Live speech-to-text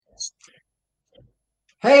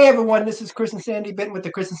Hey everyone, this is Chris and Sandy Benton with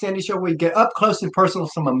the Chris and Sandy Show. We get up close and personal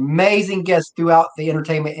with some amazing guests throughout the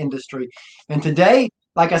entertainment industry. And today,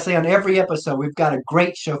 like I say on every episode, we've got a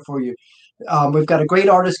great show for you. We've got a great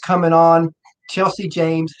artist coming on, Chelsey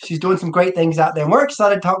James. She's doing some great things out there. And we're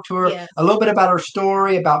excited to talk to her a little bit about her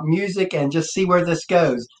story, about music, and just see where this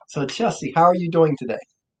goes. So Chelsey, how are you doing today?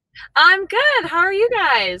 I'm good. How are you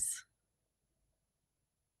guys?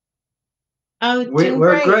 Oh,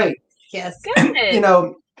 We're great. Yes. Good.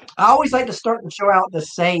 I always like to start the show out the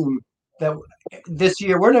same. That this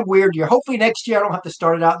year we're in a weird year. Hopefully next year I don't have to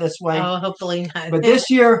start it out this way. Oh, hopefully not. But this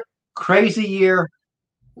year, crazy year.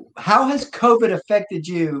 How has COVID affected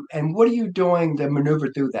you, and what are you doing to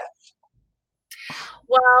maneuver through that?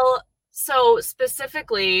 Well, so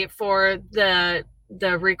specifically for the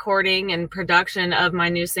recording and production of my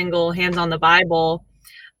new single, Hands on the Bible,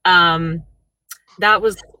 that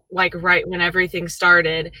was like right when everything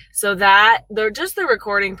started. So that the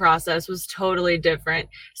recording process was totally different.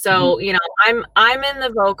 So, I'm in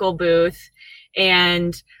the vocal booth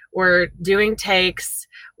and we're doing takes.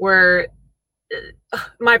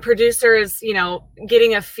 My producer is,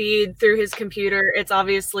 getting a feed through his computer. It's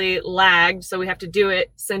obviously lagged, so we have to do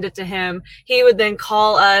it, send it to him. He would then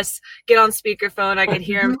call us, get on speakerphone. I could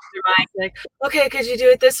hear him through my like, okay, could you do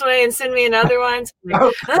it this way and send me another one?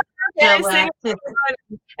 So like,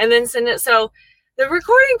 and then send it. So the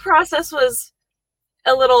recording process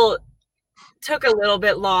took a little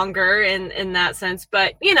bit longer in that sense,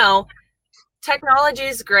 but technology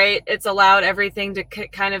is great. It's allowed everything to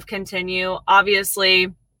kind of continue.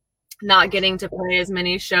 Obviously, not getting to play as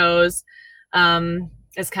many shows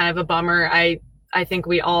is kind of a bummer. I think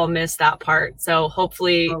we all miss that part. So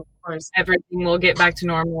hopefully everything will get back to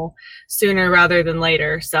normal sooner rather than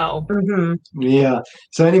later. So yeah.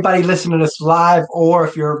 So anybody listening to this live, or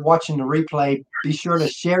if you're watching the replay, be sure to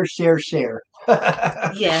share.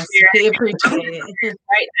 Yes, we appreciate it.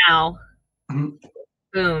 Right now.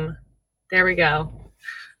 Boom. There we go.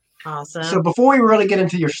 Awesome. So before we really get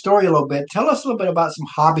into your story a little bit, tell us a little bit about some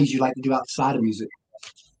hobbies you like to do outside of music.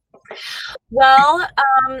 Well,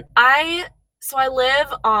 I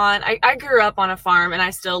grew up on a farm, and I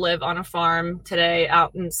still live on a farm today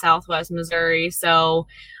out in Southwest Missouri. So,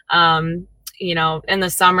 in the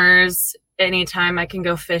summers, anytime I can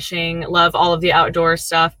go fishing, love all of the outdoor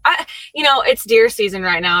stuff. It's deer season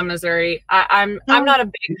right now in Missouri. I'm not a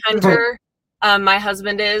big hunter. My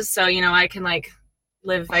husband is, so, I can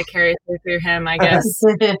live vicariously through him, I guess.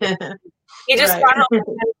 He just brought home,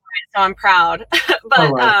 so I'm proud.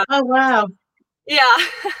 But, oh, wow. Yeah.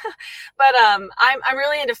 But I'm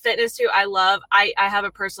really into fitness too. I have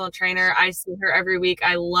a personal trainer. I see her every week.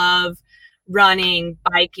 I love running,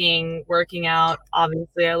 biking, working out.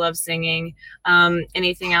 Obviously, I love singing.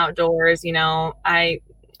 Anything outdoors, I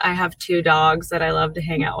have 2 dogs that I love to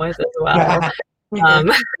hang out with as well.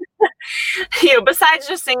 Besides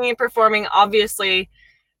just singing and performing, obviously,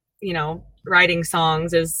 writing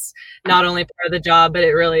songs is not only part of the job, but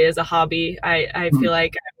it really is a hobby. I feel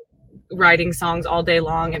like I'm writing songs all day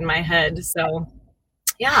long in my head. So,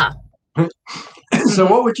 yeah. So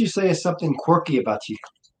what would you say is something quirky about you?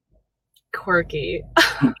 Quirky.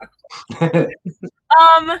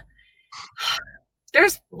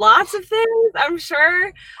 There's lots of things, I'm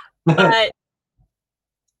sure, but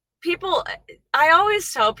I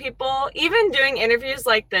always tell people, even doing interviews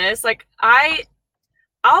like this,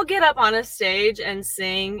 I'll get up on a stage and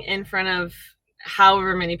sing in front of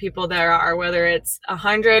however many people there are, whether it's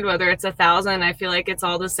 100, whether it's 1,000, I feel like it's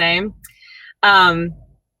all the same.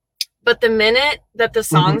 But the minute that the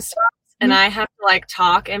song stops and I have to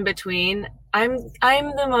talk in between, I'm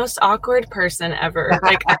the most awkward person ever.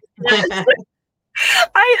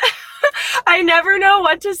 I never know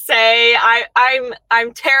what to say.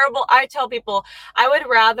 I'm terrible. I tell people I would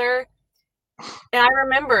rather, and I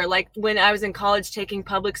remember when I was in college taking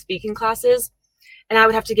public speaking classes, and I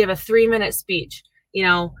would have to give a 3-minute speech.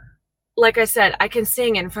 Like I said, I can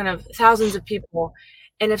sing in front of thousands of people,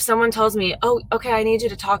 and if someone tells me, "Oh, okay, I need you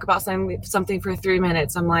to talk about something for 3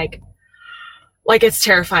 minutes," I'm like it's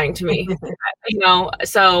terrifying to me.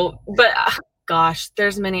 So, but gosh,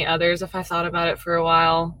 there's many others. If I thought about it for a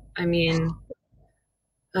while, I mean,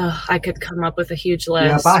 I could come up with a huge list.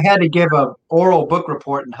 Yeah, if I had to give an oral book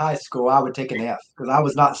report in high school, I would take an F because I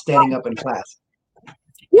was not standing up in class.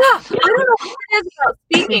 Yeah, I don't know what it is about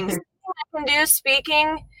speaking. Something I can do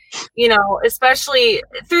speaking, especially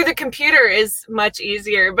through the computer is much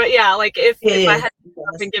easier. But yeah, if I had to go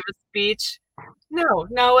up and give a speech,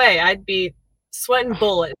 no way. I'd be sweating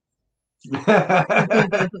bullets.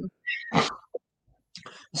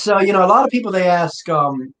 So, a lot of people, they ask,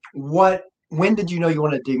 what when did you know you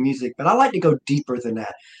wanted to do music? But I like to go deeper than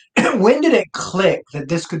that. When did it click that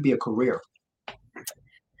this could be a career?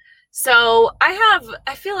 So I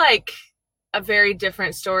feel like a very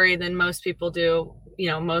different story than most people do,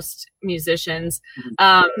 most musicians.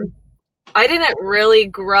 I didn't really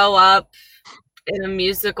grow up in a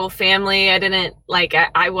musical family. I didn't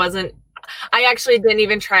I actually didn't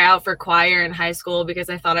even try out for choir in high school because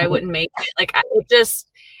I thought I wouldn't make it. Like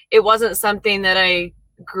it wasn't something that I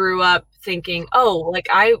grew up thinking, oh, like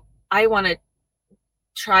I want to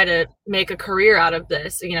try to make a career out of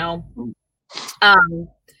this,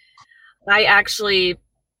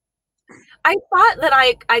 I thought that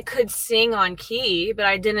I could sing on key, but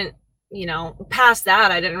I didn't, past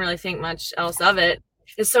that, I didn't really think much else of it.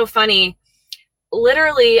 It's so funny.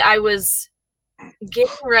 Literally, I was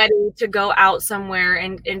getting ready to go out somewhere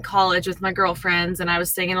in college with my girlfriends, and I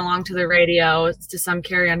was singing along to the radio to some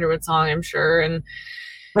Carrie Underwood song, I'm sure. And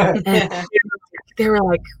they were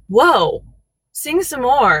like, whoa, sing some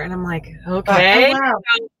more. And I'm like, okay. Oh, wow.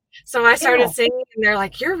 So I started singing, and they're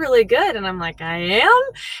like, you're really good. And I'm like, I am.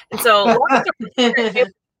 And so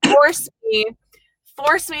it forced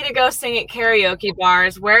me to go sing at karaoke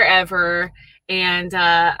bars, wherever. And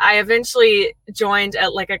I eventually joined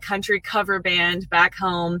at like a country cover band back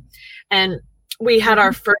home. And we had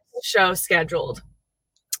our first show scheduled.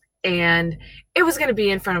 And it was going to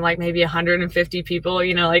be in front of like maybe 150 people,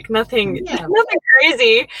 like nothing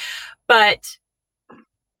crazy. But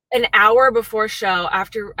an hour before the show,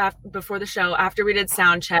 after we did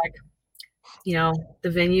sound check, the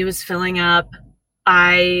venue was filling up.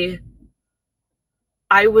 I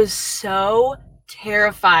was so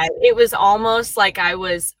terrified. It was almost like I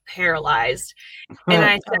was paralyzed. And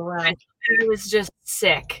I was just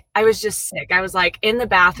sick. I was like in the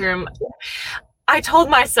bathroom. I told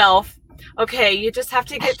myself, okay, you just have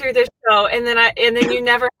to get through this show, and then you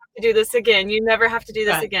never have to do this again. You never have to do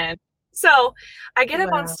this again. So I get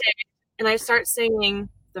up on stage and I start singing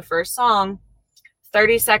the first song.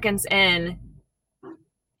 30 seconds in,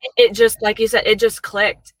 it just, like you said, it just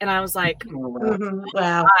clicked. And I was like,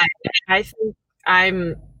 wow. I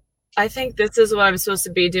think this is what I'm supposed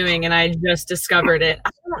to be doing. And I just discovered it. I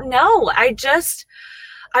don't know.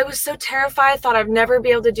 I was so terrified, thought I'd never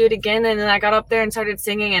be able to do it again. And then I got up there and started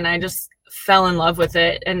singing, and I just fell in love with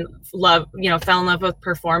it and fell in love with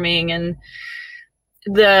performing. And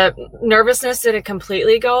the nervousness didn't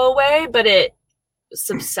completely go away, but it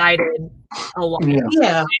subsided a lot.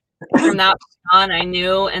 Yeah. From that on, I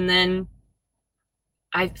knew. And then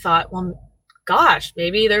I thought, well, gosh,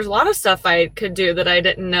 maybe there's a lot of stuff I could do that I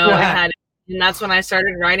didn't know I had. And that's when I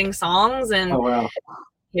started writing songs. And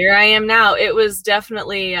here I am now. It was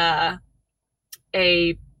definitely a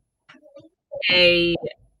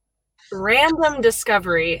random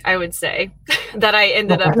discovery, I would say, that I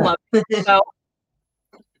ended up loving. So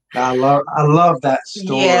I love that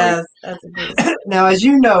story. Yes, that's amazing. Now, as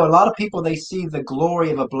you know, a lot of people, they see the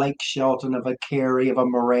glory of a Blake Shelton, of a Carrie, of a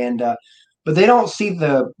Miranda, but they don't see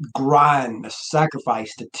the grind, the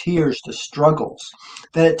sacrifice, the tears, the struggles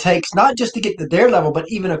that it takes, not just to get to their level, but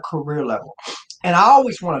even a career level. And I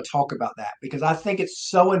always want to talk about that because I think it's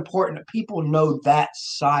so important that people know that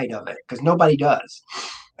side of it, because nobody does.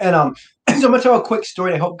 And so I'm going to tell a quick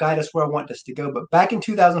story to help guide us where I want us to go. But back in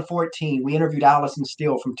 2014, we interviewed Allison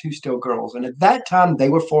Steele from Two Still Girls. And at that time, they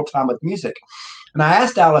were full-time with music. And I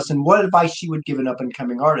asked Allison what advice she would give an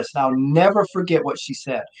up-and-coming artist. And I'll never forget what she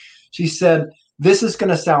said. She said, this is going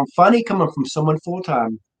to sound funny coming from someone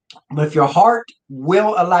full-time, but if your heart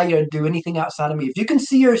will allow you to do anything outside of me, if you can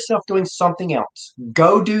see yourself doing something else,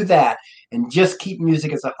 go do that and just keep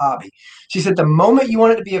music as a hobby. She said, the moment you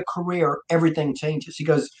want it to be a career, everything changes. She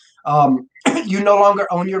goes, you no longer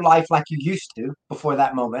own your life like you used to before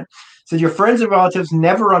that moment. So your friends and relatives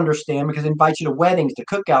never understand because they invite you to weddings, to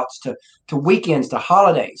cookouts, to weekends, to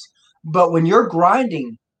holidays. But when you're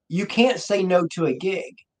grinding, you can't say no to a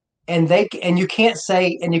gig. And you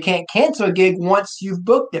can't cancel a gig once you've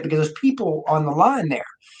booked it because there's people on the line there.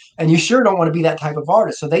 And you sure don't want to be that type of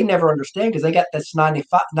artist. So they never understand because they got this 9 to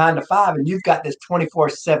 5 and you've got this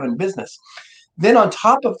 24/7 business. Then on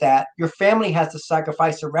top of that, your family has to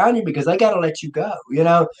sacrifice around you because they got to let you go.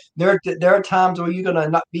 There are times where you're going to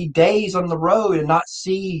not be days on the road and not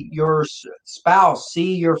see your spouse,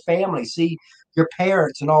 see your family, see your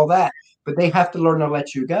parents and all that. But they have to learn to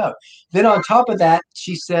let you go. Then on top of that,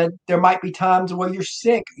 she said, there might be times where you're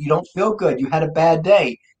sick. You don't feel good. You had a bad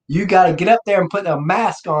day. You got to get up there and put a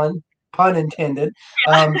mask on, pun intended,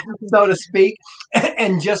 so to speak,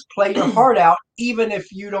 and just play your heart out, even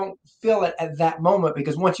if you don't feel it at that moment,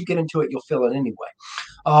 because once you get into it, you'll feel it anyway.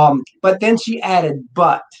 But then she added,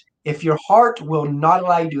 but if your heart will not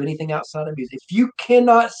allow you to do anything outside of music, if you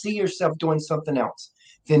cannot see yourself doing something else,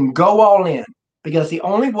 then go all in, because the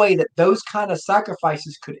only way that those kind of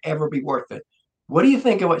sacrifices could ever be worth it. What do you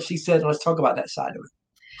think of what she said? Let's talk about that side of it.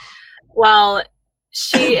 Well,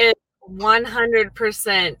 she is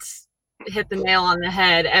 100% hit the nail on the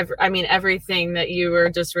head. Everything that you were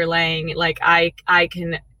just relaying, like I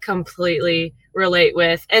can completely relate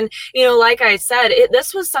with. And, like I said,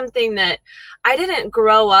 this was something that I didn't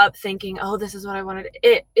grow up thinking, oh, this is what I wanted.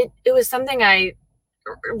 It was something I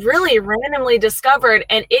really randomly discovered,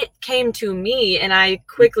 and it came to me, and I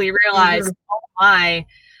quickly realized, oh my,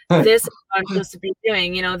 this is what I'm supposed to be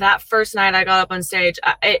doing. That first night I got up on stage,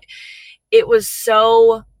 it was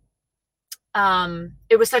so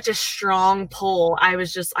it was such a strong pull. I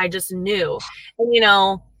just knew.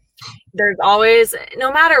 And there's always,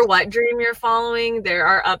 no matter what dream you're following, there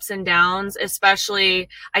are ups and downs. Especially,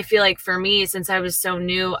 I feel like for me, since I was so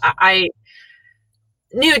new, I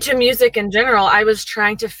new to music in general, I was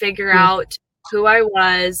trying to figure out who I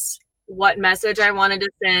was, what message I wanted to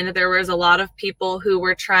send. There was a lot of people who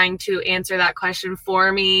were trying to answer that question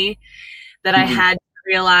for me, that I had to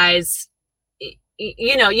realize,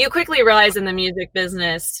 you quickly realize in the music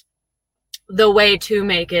business, the way to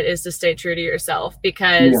make it is to stay true to yourself,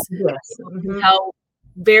 because you can tell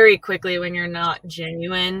very quickly when you're not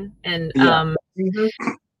genuine. And, I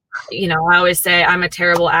always say I'm a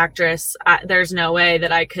terrible actress. There's no way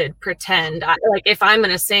that I could pretend. Like, if I'm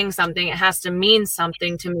going to sing something, it has to mean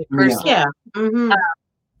something to me personally. Yeah.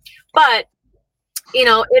 But,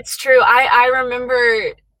 it's true. I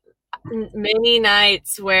remember many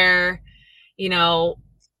nights where,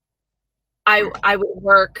 I would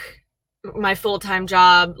work my full-time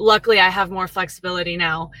job. Luckily, I have more flexibility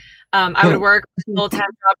now. I would work full-time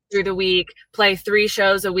job through the week, play 3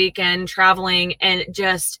 shows a weekend, traveling, and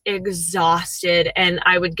just exhausted. And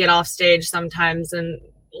I would get off stage sometimes and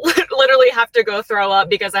literally have to go throw up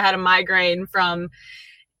because I had a migraine from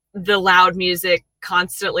the loud music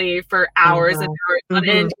constantly for hours and hours on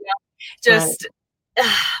end.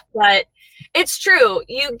 But it's true.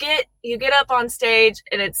 You get up on stage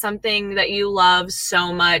and it's something that you love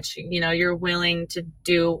so much, you're willing to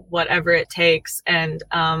do whatever it takes. And,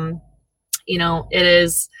 it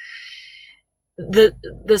is,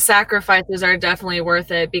 the sacrifices are definitely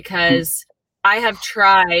worth it, because I have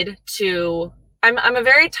tried to, I'm a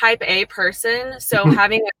very type A person. So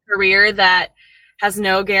having a career that has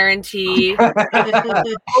no guarantee,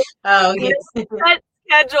 Oh, yes.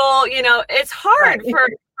 schedule, it's hard for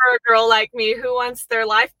a girl like me who wants their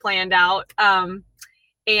life planned out.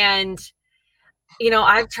 And,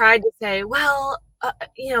 I've tried to say, well,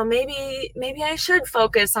 maybe I should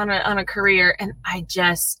focus on a career. And I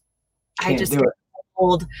just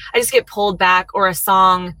get pulled back, or a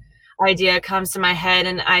song idea comes to my head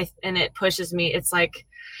and it pushes me. It's like,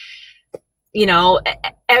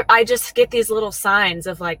 I just get these little signs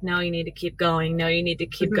of like, no, you need to keep going. No, you need to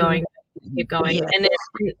keep going, keep going. Yeah. And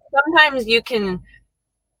sometimes you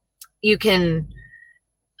can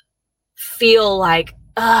feel like,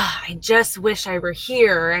 I just wish I were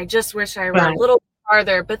here. I just wish I were a little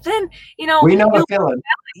farther. But then, we know the feeling.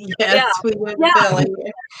 Yes, we know the feeling.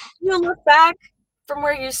 You look back from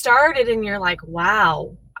where you started and you're like,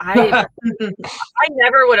 wow, I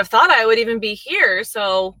never would have thought I would even be here.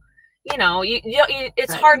 So,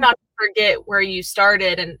 it's hard not to forget where you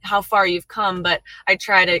started and how far you've come. But I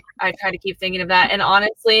try to keep thinking of that. And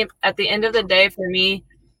honestly, at the end of the day, for me,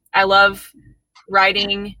 I love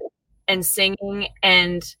writing and singing,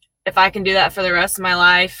 and if I can do that for the rest of my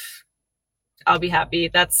life, I'll be happy.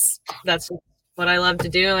 That's what I love to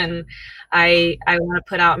do, and I want to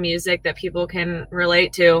put out music that people can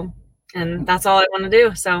relate to, and that's all I want to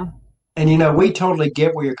do. So, and we totally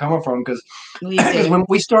get where you're coming from, because when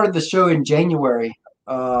we started the show in January,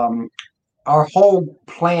 our whole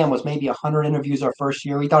plan was maybe 100 interviews our first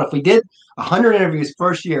year. We thought if we did 100 interviews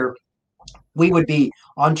first year, we would be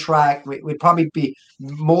on track. We'd probably be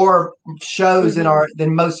more shows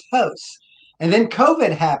than most hosts. And then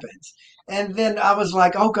COVID happens. And then I was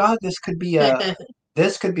like, oh God, this could be a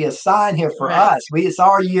sign here for us. It's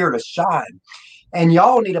our year to shine. And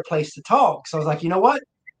y'all need a place to talk. So I was like, you know what?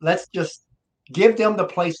 Let's just give them the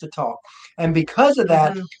place to talk. And because of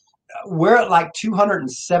that, we're at like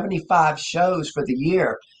 275 shows for the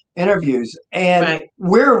year, interviews. And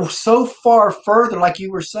we're so far further, like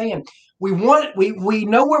you were saying. We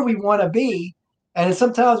know where we want to be, and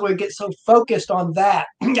sometimes we get so focused on that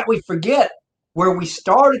that we forget where we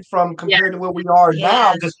started from compared to where we are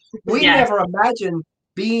now. Because we never imagined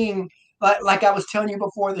being like I was telling you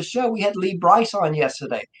before the show. We had Lee Bryce on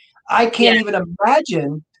yesterday. I can't even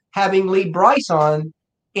imagine having Lee Bryce on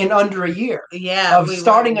in under a year. Yeah, of we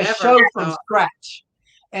starting a never show from thought. scratch.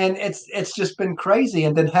 And it's just been crazy.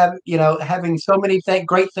 And then having so many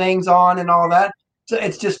great things on and all that. So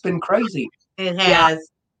it's just been crazy. It has.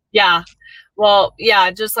 Yeah. Well,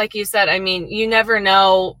 yeah, just like you said, I mean, you never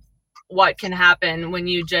know what can happen when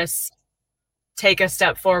you just take a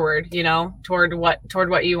step forward, toward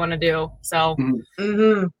what you want to do. So,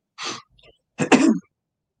 Mm-hmm.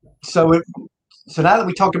 So now that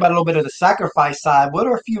we talked about a little bit of the sacrifice side, what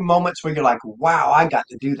are a few moments where you're like, wow, I got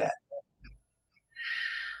to do that?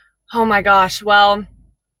 oh my gosh. Well,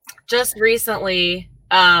 just recently,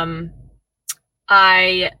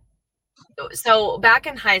 so back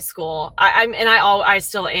in high school, I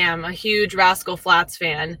still am a huge Rascal Flatts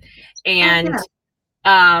fan, and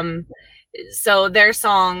so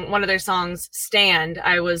one of their songs, "Stand,"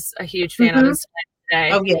 I was a huge fan of until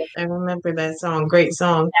today. Oh yes, I remember that song. Great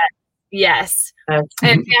song. Yes, and I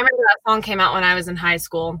remember that song came out when I was in high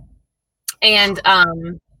school, and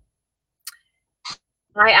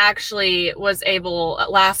I actually was able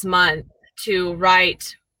last month to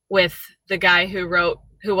write with the guy who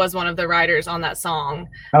was one of the writers on that song.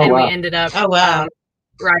 Oh, and wow. we ended up wow.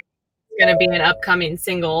 writing. It's going to be an upcoming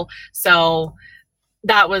single. So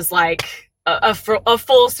that was like a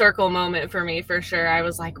full circle moment for me, for sure. I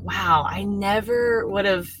was like, wow, I never would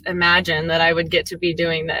have imagined that I would get to be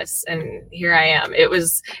doing this. And here I am. It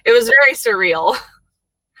was very surreal.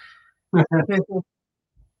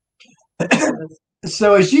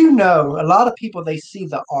 So as you know, a lot of people, they see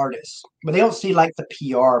the artists, but they don't see like the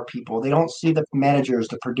PR people. They don't see the managers,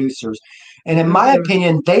 the producers. And in my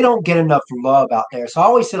opinion, they don't get enough love out there. So I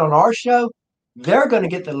always said on our show, they're going to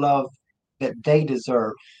get the love that they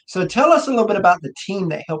deserve. So tell us a little bit about the team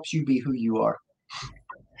that helps you be who you are.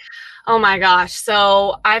 Oh my gosh.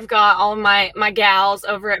 So I've got all my gals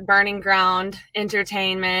over at Burning Ground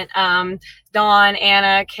Entertainment. Dawn,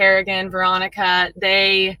 Anna, Kerrigan, Veronica,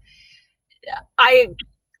 I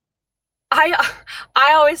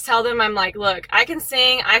always tell them, I'm like, look, I can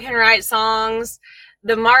sing, I can write songs,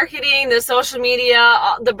 the marketing, the social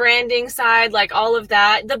media, the branding side, like all of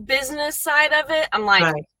that, the business side of it. I'm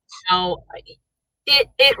like,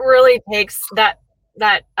 it really takes that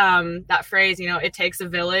phrase, it takes a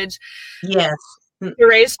village. Yes. To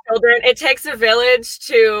raise children. It takes a village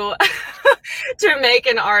to make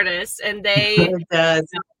an artist, and it does.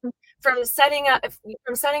 From setting up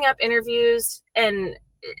interviews and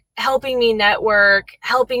helping me network,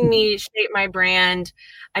 helping me shape my brand.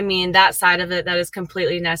 I mean, that side of it, that is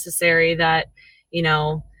completely necessary. That,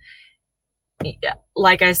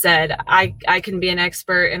 like I said, I can be an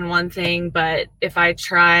expert in one thing, but if I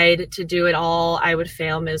tried to do it all, I would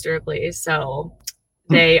fail miserably. So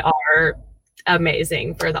they are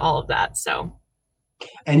amazing for all of that. So.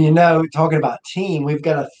 And talking about team, we've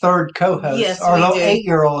got a third co-host, our little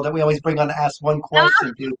 8-year-old that we always bring on to ask one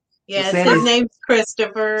question to. Yes, his name's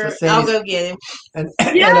Christopher. I'll go get him.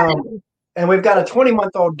 And we've got a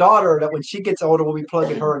 20-month-old daughter that when she gets older, we'll be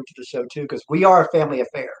plugging her into the show too, because we are a family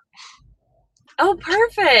affair. Oh,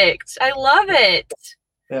 perfect! I love it.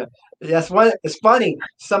 Yeah, it's funny.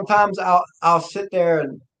 Sometimes I'll sit there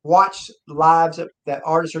and watch lives that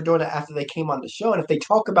artists are doing it after they came on the show, and if they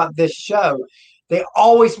talk about this show, they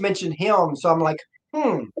always mention him. So I'm like,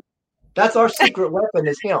 that's our secret weapon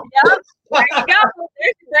is him. Yep. There you go.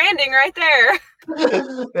 There's branding right there.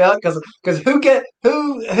 Yeah, because who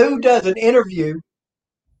does an interview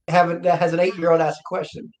that has an 8-year-old ask a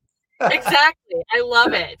question? Exactly. I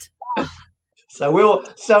love it. So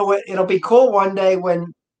it'll be cool one day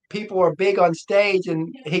when people are big on stage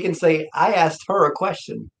and he can say, I asked her a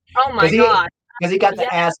question. Oh my God. Because he got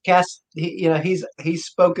to ask Cass, he's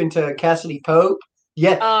spoken to Cassidy Pope.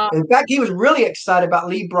 Yeah. In fact, he was really excited about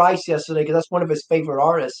Lee Brice yesterday because that's one of his favorite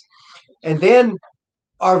artists. And then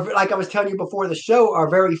like I was telling you before the show, our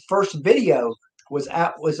very first video was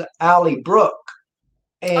Allie Brooke.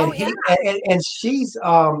 And and she's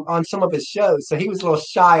on some of his shows, so he was a little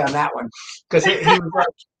shy on that one because he was like,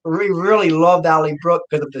 we really loved Allie Brooke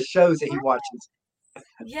because of the shows that he watches.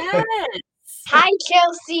 Yes. Hi,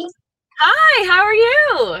 Chelsey. Hi. How are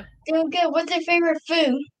you? Doing good. What's your favorite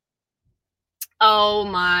food? Oh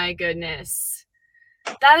my goodness,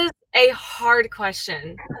 that is a hard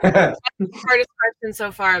question. That's the hardest question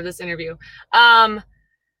so far of this interview. My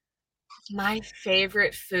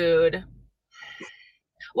favorite food.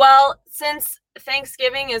 Well, since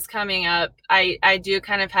Thanksgiving is coming up, I do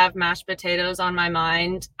kind of have mashed potatoes on my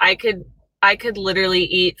mind. I could literally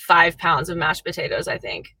eat 5 pounds of mashed potatoes, I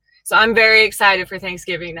think. So I'm very excited for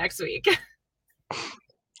Thanksgiving next week.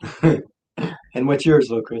 And what's yours,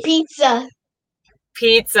 little Chris? Pizza.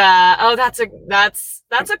 Pizza. Oh, that's a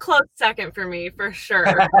close second for me for sure.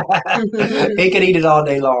 He could eat it all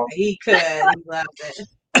day long. He could. He loved it.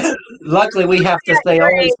 Luckily, we have to stay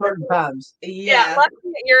only certain times. Yeah,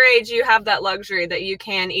 luckily at your age, you have that luxury that you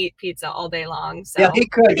can eat pizza all day long. So. Yeah, he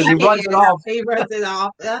could because he runs it off. He runs it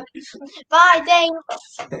off. Bye, thanks.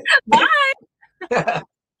 Bye.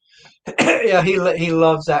 Yeah, he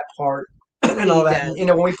loves that part and all that. does. You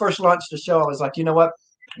know, when we first launched the show, I was like, you know what?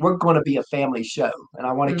 We're going to be a family show, and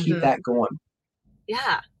I want to keep that going.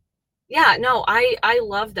 Yeah. Yeah, no, I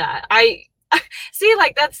love that. I see,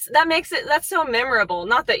 like that makes it, that's so memorable.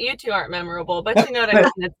 Not that you two aren't memorable, but you know what I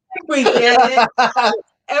mean. We get it.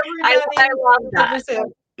 I love that.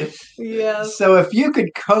 Yeah. So if you could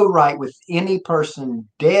co-write with any person,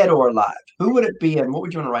 dead or alive, who would it be, and what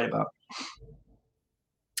would you want to write about?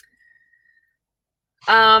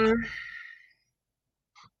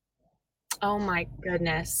 Oh my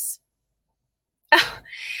goodness.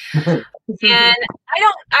 And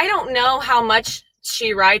I don't know how much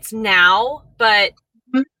she writes now, but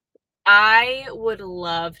I would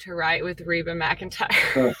love to write with Reba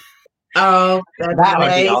McEntire. Oh, that's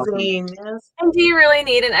amazing. Awesome. And do you really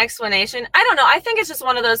need an explanation? I don't know. I think it's just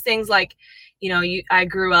one of those things like, you know, I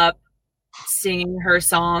grew up singing her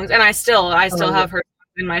songs, and I still have her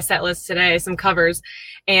in my set list today, some covers.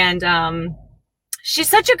 And she's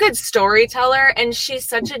such a good storyteller, and she's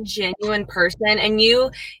such a genuine person, and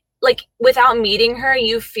you, like, without meeting her,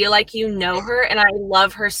 you feel like you know her, and I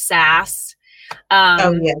love her sass.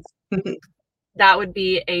 Yes. That would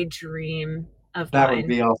be a dream of that mine. Would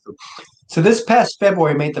be awesome. So this past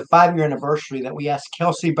February made the 5-year anniversary that we asked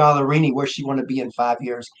Chelsey Ballerini where she wanted to be in 5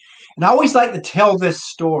 years. And I always like to tell this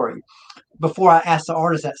story before I ask the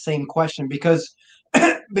artist that same question, because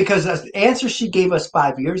the answer she gave us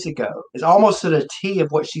 5 years ago is almost to the T of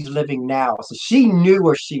what she's living now. So she knew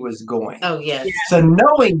where she was going. Oh, yes. So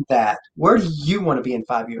knowing that, where do you want to be in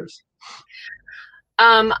 5 years?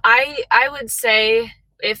 I would say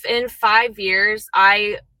if in 5 years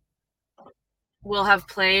I will have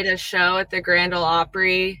played a show at the Grand Ole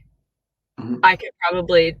Opry, I could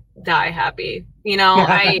probably die happy. You know,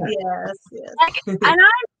 yes. Like, and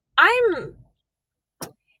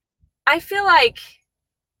I feel like,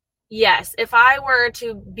 yes, if I were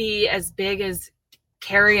to be as big as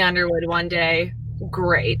Carrie Underwood one day,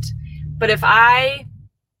 great. But if I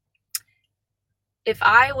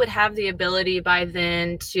would have the ability by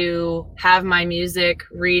then to have my music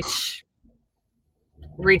reach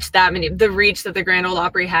the reach that the Grand Ole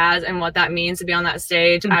Opry has and what that means to be on that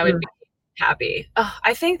stage, I would be happy. Oh,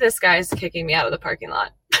 I think this guy's kicking me out of the parking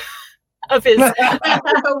lot of his. Wow.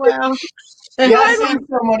 Yeah, I seen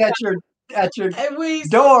someone at your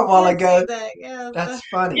door a while ago. That's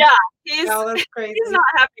funny. Yeah, he's crazy. He's not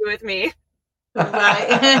happy with me.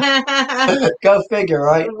 Right. Go figure,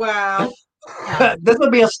 right? Wow. This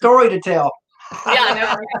will be a story to tell.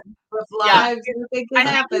 Yeah, With lives, anything can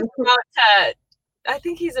happen. I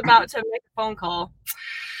think he's about to make a phone call.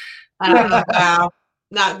 Wow.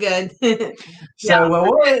 Not good. So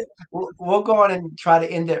we'll go on and try to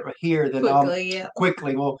end it here. Then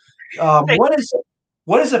quickly. Well, what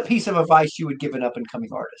is a piece of advice you would give an up and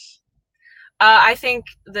coming artist? I think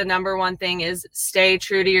the number one thing is stay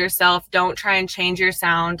true to yourself. Don't try and change your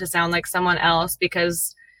sound to sound like someone else,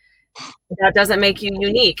 because that doesn't make you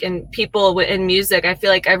unique. And people in music, I feel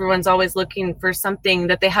like everyone's always looking for something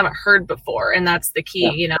that they haven't heard before, and that's the key,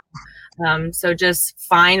 you know. So just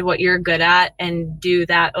find what you're good at and do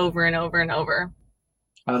that over and over and over.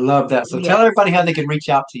 I love that. So tell everybody how they can reach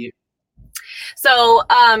out to you. So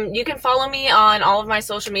you can follow me on all of my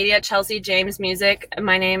social media, Chelsey James Music.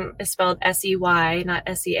 My name is spelled S-E-Y, not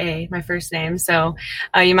S-E-A, my first name. So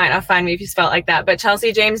you might not find me if you spell it like that. But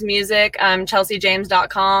Chelsey James Music,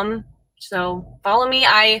 chelsejames.com. So follow me.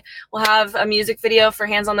 I will have a music video for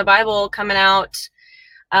Hands on the Bible coming out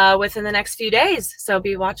within the next few days. So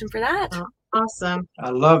be watching for that. Oh, awesome. I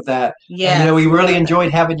love that. Yeah. You know, we really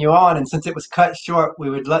enjoyed having you on, and since it was cut short, we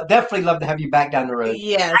would definitely love to have you back down the road.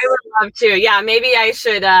 Yes. I would love to. Yeah, maybe I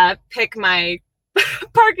should pick my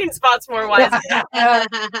parking spots more wisely.